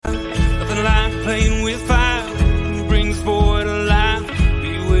playing with fire, bring the sport alive.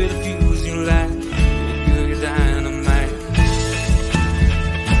 Be with the fuse you light, you're good dynamite.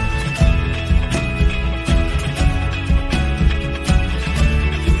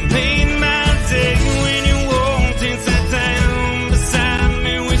 You made my day when you walked and sat down beside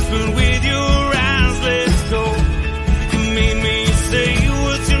me, whispered with your eyes, let's go. You made me say,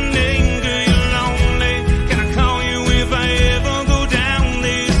 what's your name, girl, you're lonely. Can I call you if I ever go down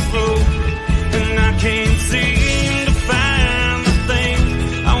this road? And I can't seem to find the thing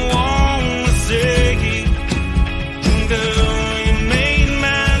I wanna say. Girl, you made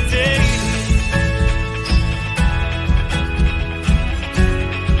my day.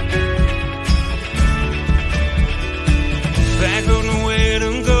 Back on nowhere to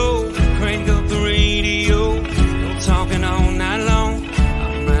go, crank up the radio. No talking all night long,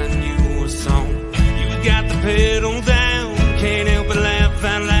 I'm writing you a song. You got the pedal down, can't help but laugh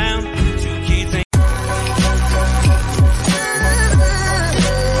out loud. Two kids ain't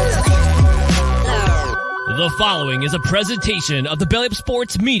The following is a presentation of the Belly Up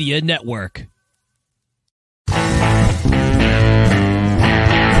Sports Media Network.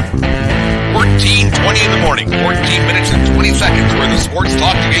 14:20 in the morning, 14 minutes and 20 seconds where the sports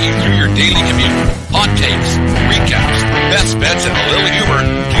talk to get you through your daily commute. Hot takes, recaps, best bets, and a little humor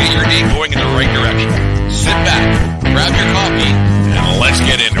to get your day going in the right direction. Sit back, grab your coffee, and let's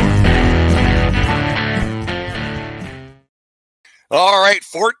get into it. All right,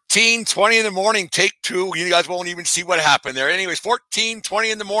 14:20 in the morning, take two. You guys won't even see what happened there. Anyways,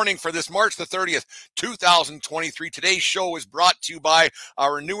 14:20 in the morning for this March the 30th, 2023. Today's show is brought to you by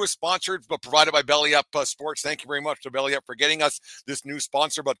our newest sponsor, but provided by Belly Up Sports. Thank you very much to Belly Up for getting us this new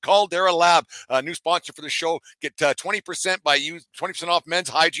sponsor. But Caldera Lab, new sponsor for the show. Get 20% off men's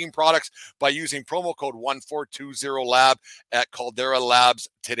hygiene products by using promo code 1420lab at Caldera Labs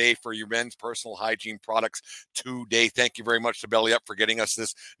today for your men's personal hygiene products today. Thank you very much to Belly Up for getting us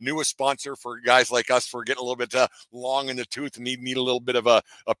this newest sponsor for guys like us for getting a little bit long in the tooth and need a little bit of a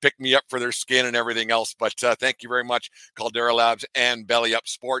pick-me-up for their skin and everything else. But thank you very much, Caldera Labs and Belly Up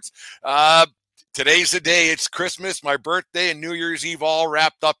Sports. Today's the day. It's Christmas, my birthday, and New Year's Eve all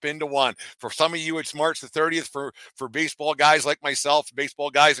wrapped up into one. For some of you, it's March the 30th. For baseball guys like myself, baseball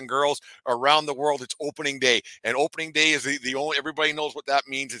guys and girls around the world, it's opening day. And opening day is the only, everybody knows what that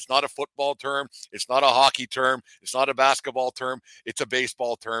means. It's not a football term. It's not a hockey term. It's not a basketball term. It's a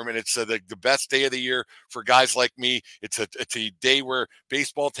baseball term. And it's the best day of the year for guys like me. It's a day where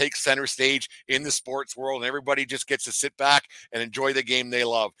baseball takes center stage in the sports world, and everybody just gets to sit back and enjoy the game they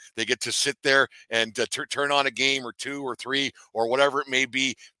love. They get to sit there and turn on a game or two or three or whatever it may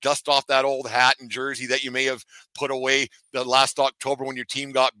be, dust off that old hat and jersey that you may have put away the last October when your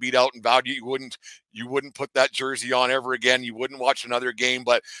team got beat out and vowed you wouldn't put that jersey on ever again. You wouldn't watch another game.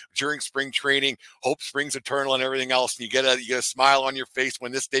 But during spring training, hope springs eternal and everything else. And you get a smile on your face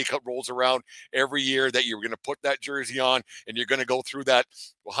when this day rolls around every year that you're going to put that jersey on and you're going to go through that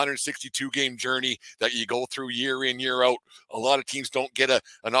 162 game journey that you go through year in, year out. A lot of teams don't get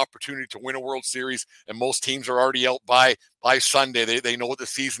an opportunity to win a World Series, and most teams are already out by Sunday. They know what the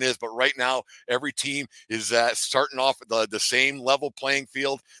season is, but right now every team is starting off at the same level playing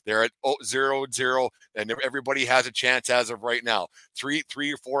field. They're at 0-0, and everybody has a chance as of right now. 3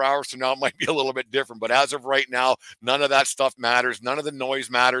 or 4 hours from now, it might be a little bit different, but as of right now, none of that stuff matters. None of the noise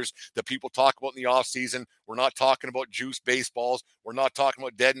matters that people talk about in the offseason. We're not talking about juice baseballs. We're not talking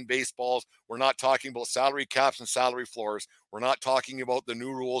about dead end baseballs. We're not talking about salary caps and salary floors. We're not talking about the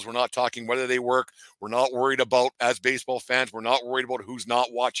new rules. We're not talking whether they work. We're not worried about, as baseball fans, we're not worried about who's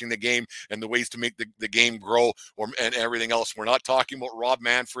not watching the game and the ways to make the game grow and everything else. We're not talking about Rob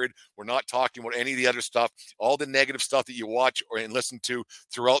Manfred. We're not talking about any of the other stuff. All the negative stuff that you watch and listen to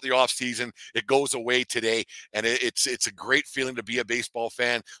throughout the offseason, it goes away today. And it's a great feeling to be a baseball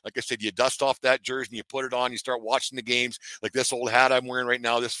fan. Like I said, you dust off that jersey and you put it on, you start watching the games. Like this old hat I'm wearing right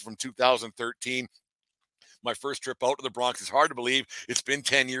now, this is from 2013. My first trip out to the Bronx. It's hard to believe it's been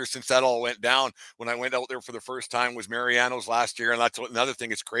 10 years since that all went down. When I went out there for the first time was Mariano's last year. And that's another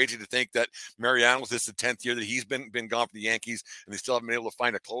thing. It's crazy to think that Mariano's, this is the 10th year that he's been gone from the Yankees, and they still haven't been able to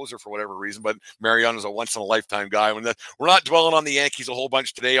find a closer for whatever reason. But Mariano's a once-in-a-lifetime guy. We're not dwelling on the Yankees a whole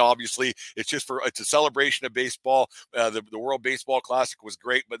bunch today, obviously. It's it's a celebration of baseball. The World Baseball Classic was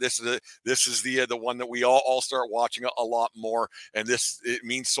great, but this is the one that we all start watching a lot more. And it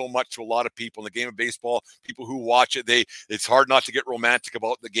means so much to a lot of people in the game of baseball. people who watch it, it's hard not to get romantic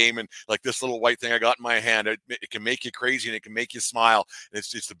about the game. And like this little white thing I got in my hand, it can make you crazy and it can make you smile. And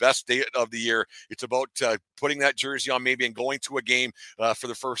it's the best day of the year. It's about putting that jersey on maybe and going to a game for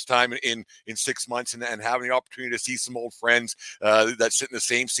the first time in 6 months and having the opportunity to see some old friends that sit in the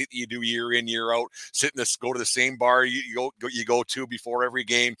same seat that you do year in, year out, go to the same bar you go to before every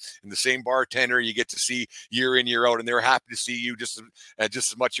game, and the same bartender you get to see year in, year out, and they're happy to see you just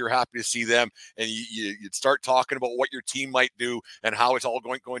as much you're happy to see them. And you start talking about what your team might do and how it's all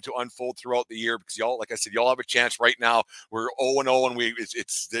going to unfold throughout the year, because y'all, like I said, y'all have a chance right now. We're 0-0, and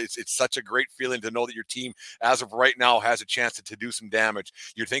it's such a great feeling to know that your team, as of right now, has a chance to do some damage.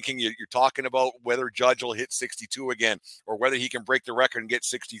 You're talking about whether Judge will hit 62 again or whether he can break the record and get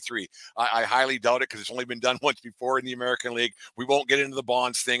 63. I highly doubt it, because it's only been done once before in the American League. We won't get into the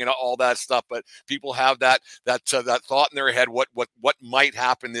Bonds thing and all that stuff, but people have that thought in their head what might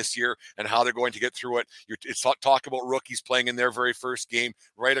happen this year and how they're going to get through it. It's talk about rookies playing in their very first game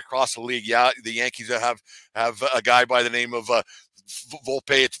right across the league. Yeah, the Yankees have a guy by the name of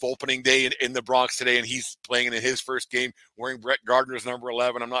Volpe. It's Volpening Day in the Bronx today, and he's playing in his first game wearing Brett Gardner's number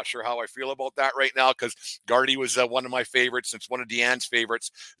 11. I'm not sure how I feel about that right now, because Gardy was one of my favorites. It's one of Deanne's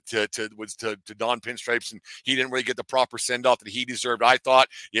favorites to don pinstripes, and he didn't really get the proper send off that he deserved. I thought,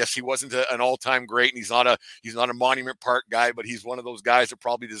 yes, he wasn't an all-time great, and he's not a Monument Park guy, but he's one of those guys that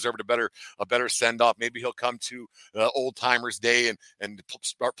probably deserved a better send off. Maybe he'll come to Old Timers Day and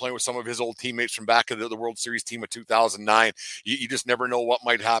start playing with some of his old teammates from back of the World Series team of 2009. You just never know what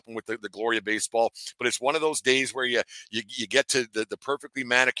might happen with the glory of baseball. But it's one of those days where you get to the perfectly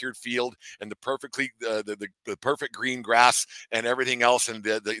manicured field and the perfect green grass and everything else, and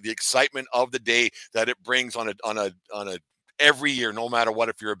the excitement of the day that it brings on a every year, no matter what.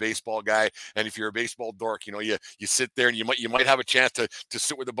 If you're a baseball guy and if you're a baseball dork, you sit there and you might have a chance to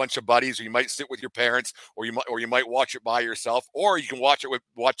sit with a bunch of buddies, or you might sit with your parents, or you might watch it by yourself, or you can watch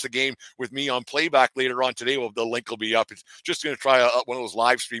the game with me on playback later on today. Well, the link will be up. It's just going to try one of those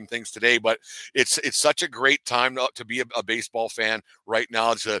live stream things today, but it's such a great time to be a baseball fan right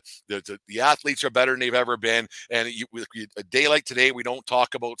now. The athletes are better than they've ever been, and a day like today, we don't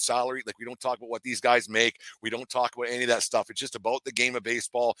talk about salary, like we don't talk about what these guys make. We don't talk about any of that stuff. It's just about the game of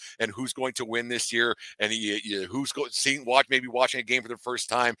baseball and who's going to win this year, and who's maybe watching a game for the first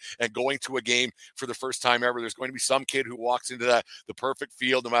time and going to a game for the first time ever. There's going to be some kid who walks into the perfect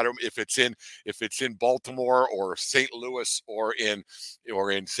field, no matter if it's in Baltimore or St. Louis or in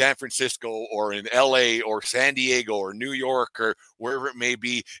San Francisco or in LA or San Diego or New York or wherever it may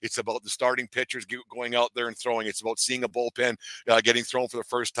be. It's about the starting pitchers going out there and throwing. It's about seeing a bullpen getting thrown for the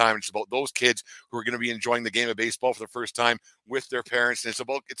first time. It's about those kids who are going to be enjoying the game of baseball for the first time with their parents. And it's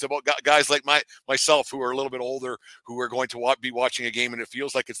about guys like myself who are a little bit older, who are going to be watching a game, and it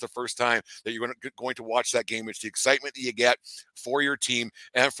feels like it's the first time that you're going to watch that game. It's the excitement that you get for your team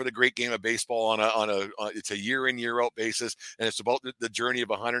and for the great game of baseball it's a year in, year out basis, and it's about the journey of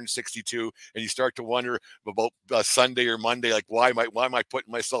 162. And you start to wonder about Sunday or Monday, like why am I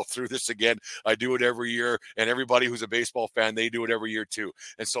putting myself through this again? I do it every year, and everybody who's a baseball fan, they do it every year too.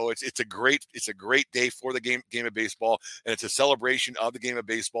 And so it's a great day for the game of baseball, and it's a celebration of the game of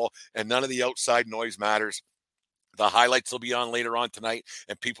baseball, and none of the outside noise matters. The highlights will be on later on tonight,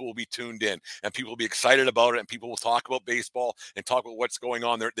 and people will be tuned in, and people will be excited about it, and people will talk about baseball and talk about what's going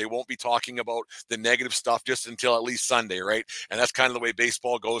on there. They won't be talking about the negative stuff just until at least Sunday, right? And that's kind of the way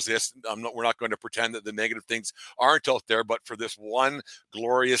baseball goes. We're not going to pretend that the negative things aren't out there, but for this one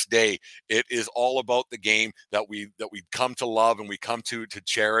glorious day, it is all about the game that we come to love and we come to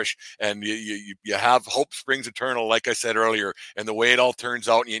cherish. And you have hope springs eternal, like I said earlier, and the way it all turns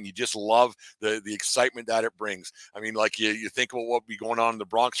out, and you just love the excitement that it brings. I mean, like you think about what be going on in the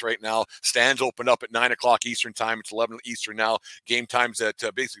Bronx right now. Stands open up at 9 o'clock Eastern time. It's 11 Eastern now. Game times at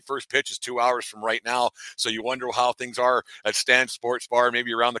basically first pitch is 2 hours from right now. So you wonder how things are at Stan's Sports Bar,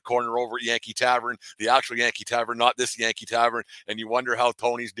 maybe around the corner over at Yankee Tavern, the actual Yankee Tavern, not this Yankee Tavern. And you wonder how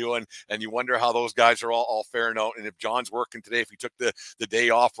Tony's doing, and you wonder how those guys are all faring out. And if John's working today, if he took the day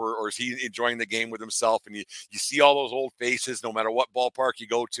off, or is he enjoying the game with himself? And you see all those old faces, no matter what ballpark you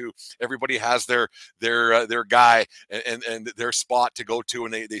go to. Everybody has their guy and their spot to go to,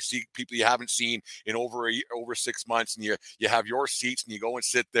 and they see people you haven't seen in over 6 months, and you have your seats, and you go and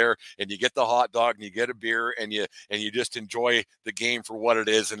sit there, and you get the hot dog, and you get a beer, and you just enjoy the game for what it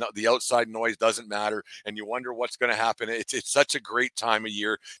is, and the outside noise doesn't matter, and you wonder what's going to happen. It's such a great time of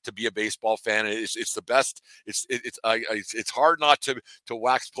year to be a baseball fan. It's the best. It's hard not to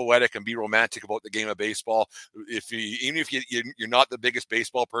wax poetic and be romantic about the game of baseball. Even if you're not the biggest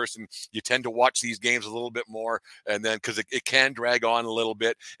baseball person, you tend to watch these games a little bit more. and then because it can drag on a little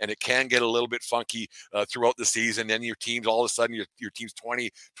bit and it can get a little bit funky throughout the season. Then your team's all of a sudden your team's 20,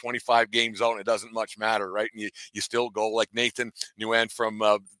 25 games out, and it doesn't much matter, right? And you still go like Nathan Nguyen from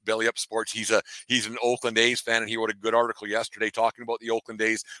Belly Up Sports. He's an Oakland A's fan, and he wrote a good article yesterday talking about the Oakland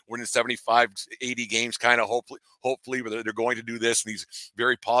A's winning 75, 80 games, kind of hopefully, but they're going to do this. And he's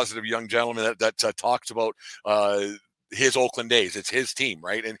very positive young gentleman that talks about his Oakland A's. It's his team,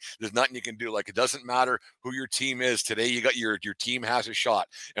 right? And there's nothing you can do. Like, it doesn't matter who your team is today. You got your team has a shot,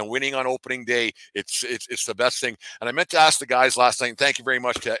 and winning on opening day, it's the best thing. And I meant to ask the guys last night, and thank you very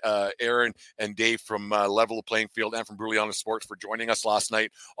much to Aaron and Dave from Level the Playing Field and from Brutally Honest Sports for joining us last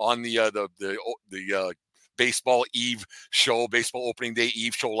night on the baseball eve show, baseball opening day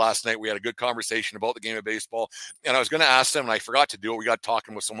eve show last night. We had a good conversation about the game of baseball, and I was going to ask them, and I forgot to do it. We got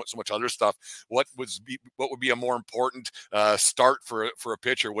talking with so much other stuff. What would be a more important start for a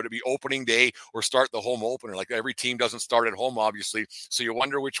pitcher? Would it be opening day or start the home opener? Like, every team doesn't start at home, obviously, so you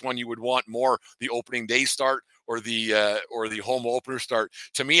wonder which one you would want more, the opening day start or the home opener start.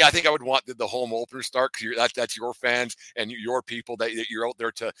 To me, I think I would want the home opener start, because that's your fans and your people that you're out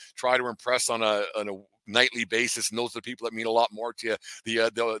there to try to impress on a nightly basis, and those are the people that mean a lot more to you.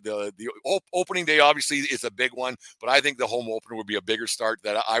 The opening day obviously is a big one, but I think the home opener would be a bigger start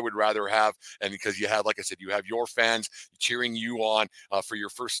that I would rather have, and because you have, like I said, you have your fans cheering you on for your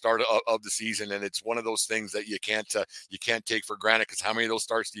first start of the season, and it's one of those things that you can't take for granted, because how many of those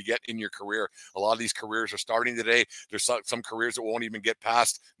starts do you get in your career? A lot of these careers are starting today. There's some careers that won't even get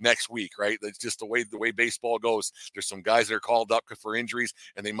past next week, right? That's just the way baseball goes. There's some guys that are called up for injuries,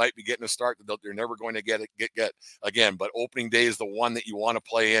 and they might be getting a start that they're never going to get again. But opening day is the one that you want to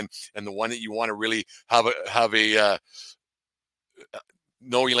play in, and the one that you want to really have a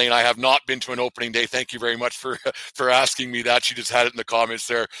no, Elaine, I have not been to an opening day. Thank you very much for asking me that. She just had it in the comments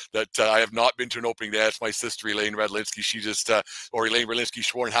there that I have not been to an opening day. That's my sister, Elaine Radlinsky. She just, or Elaine Radlinsky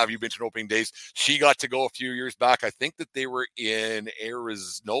Schwarn, have you been to an opening days? She got to go a few years back. I think that they were in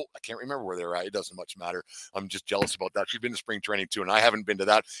Arizona. No, I can't remember where they were at. It doesn't much matter. I'm just jealous about that. She's been to spring training too, and I haven't been to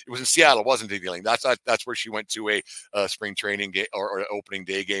that. It was in Seattle, wasn't it, Elaine? That's where she went to a spring training game or opening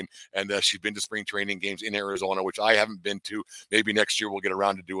day game, and she's been to spring training games in Arizona, which I haven't been to. Maybe next year we'll get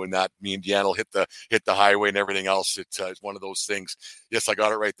around to doing that. Me and Deanna will hit the highway and everything else. It's one of those things. Yes, I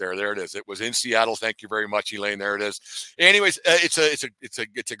got it right there. There it is. It was in Seattle. Thank you very much, Elaine. There it is. Anyways,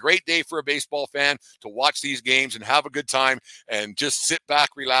 it's a great day for a baseball fan to watch these games and have a good time and just sit back,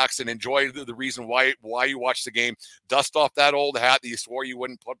 relax, and enjoy the reason why you watch the game. Dust off that old hat that you swore you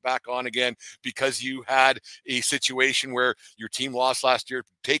wouldn't put back on again because you had a situation where your team lost last year.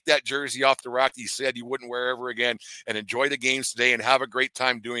 Take that jersey off the rack that you said you wouldn't wear ever again, and enjoy the games today and have a great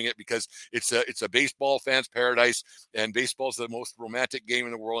time doing it, because it's a baseball fan's paradise, and baseball is the most romantic game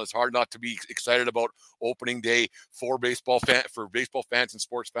in the world. It's hard not to be excited about opening day for baseball fans and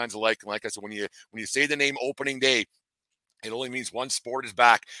sports fans alike. And like I said, when you say the name opening day, it only means one sport is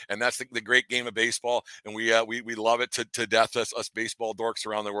back, and that's the great game of baseball, and we love it to death, us baseball dorks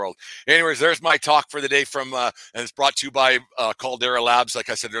around the world. Anyways, there's my talk for the day from, and it's brought to you by Caldera Labs, like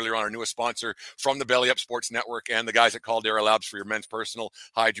I said earlier on, our newest sponsor from the Belly Up Sports Network, and the guys at Caldera Labs for your men's personal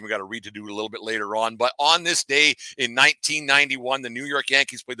hygiene. We got a read to do a little bit later on, but on this day in 1991, the New York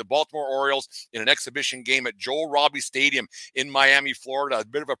Yankees played the Baltimore Orioles in an exhibition game at Joe Robbie Stadium in Miami, Florida, a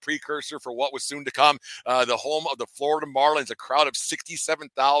bit of a precursor for what was soon to come, the home of the Florida Marlins. A crowd of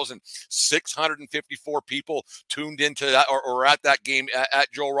 67,654 people tuned into that or at that game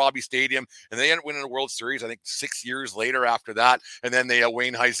at Joe Robbie Stadium, and they ended up winning the World Series, I think 6 years later after that. And then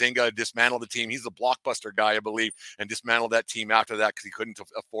Wayne Huizenga dismantled the team. He's the blockbuster guy, I believe, and dismantled that team after that because he couldn't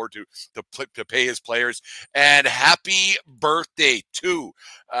afford to pay his players. And happy birthday to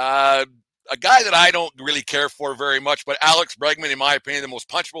a guy that I don't really care for very much, but Alex Bregman, in my opinion, the most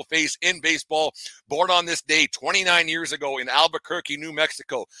punchable face in baseball, born on this day 29 years ago in Albuquerque, New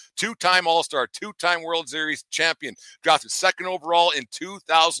Mexico, two-time All-Star, two-time World Series champion, drafted second overall in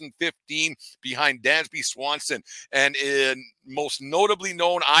 2015 behind Dansby Swanson, and most notably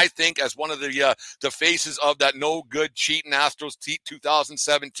known, I think, as one of the faces of that no-good cheating Astros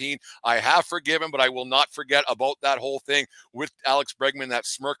 2017. I have forgiven, but I will not forget about that whole thing with Alex Bregman, that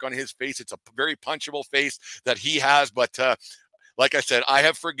smirk on his face. It's a very punchable face that he has, but like I said, I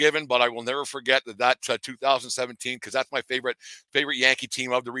have forgiven, but I will never forget that 2017, because that's my favorite Yankee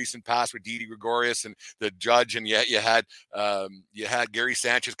team of the recent past with Didi Gregorius and the Judge, and you had Gary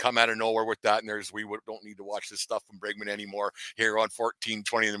Sanchez come out of nowhere with that, and we don't need to watch this stuff from Bregman anymore here on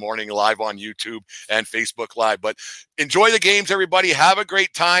 1420 in the morning, live on YouTube and Facebook Live. But enjoy the games, everybody. Have a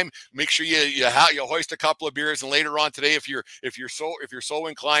great time. Make sure you hoist a couple of beers, and later on today, if you're so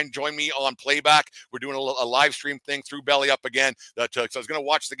inclined, join me on playback. We're doing a live stream thing through Belly Up again. So I was going to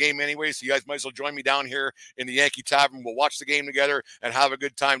watch the game anyway, so you guys might as well join me down here in the Yankee Tavern. We'll watch the game together and have a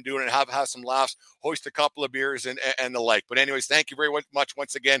good time doing it, have some laughs, hoist a couple of beers and the like. But anyways, thank you very much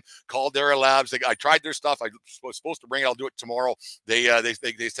once again. Caldera Labs. I tried their stuff. I was supposed to bring it. I'll do it tomorrow. They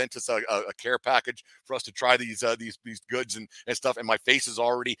sent us a care package for us to try these goods and stuff. And my face is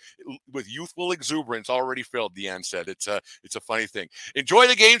already with youthful exuberance already filled. Deanne said it's a funny thing. Enjoy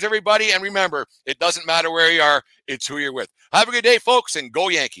the games, everybody, and remember, it doesn't matter where you are, it's who you're with. Have a good day, folks, and go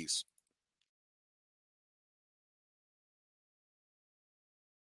Yankees.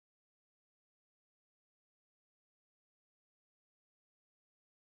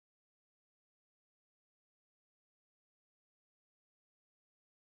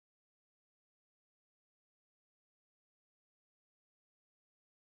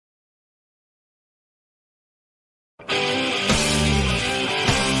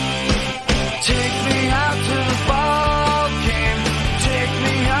 Take me out to the ball game. Take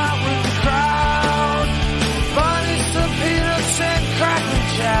me out with the crowd. Bunny some peanuts and Cracker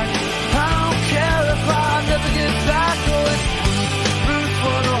Jack. I don't care if I never get back. Oh, it's root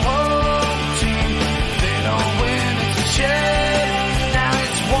for the whole team. They don't win, it's a shame. Now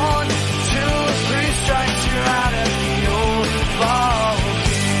it's 1, 2, 3 strikes. You're out at the old ball game.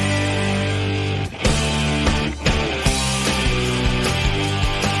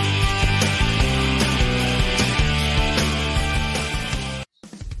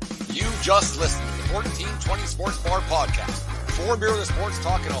 Just listen to the 1420 Sports Bar podcast. 4 beer with sports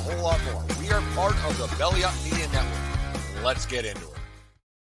talk and a whole lot more. We are part of the Belly Up Media Network. Let's get into it.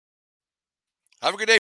 Have a good day.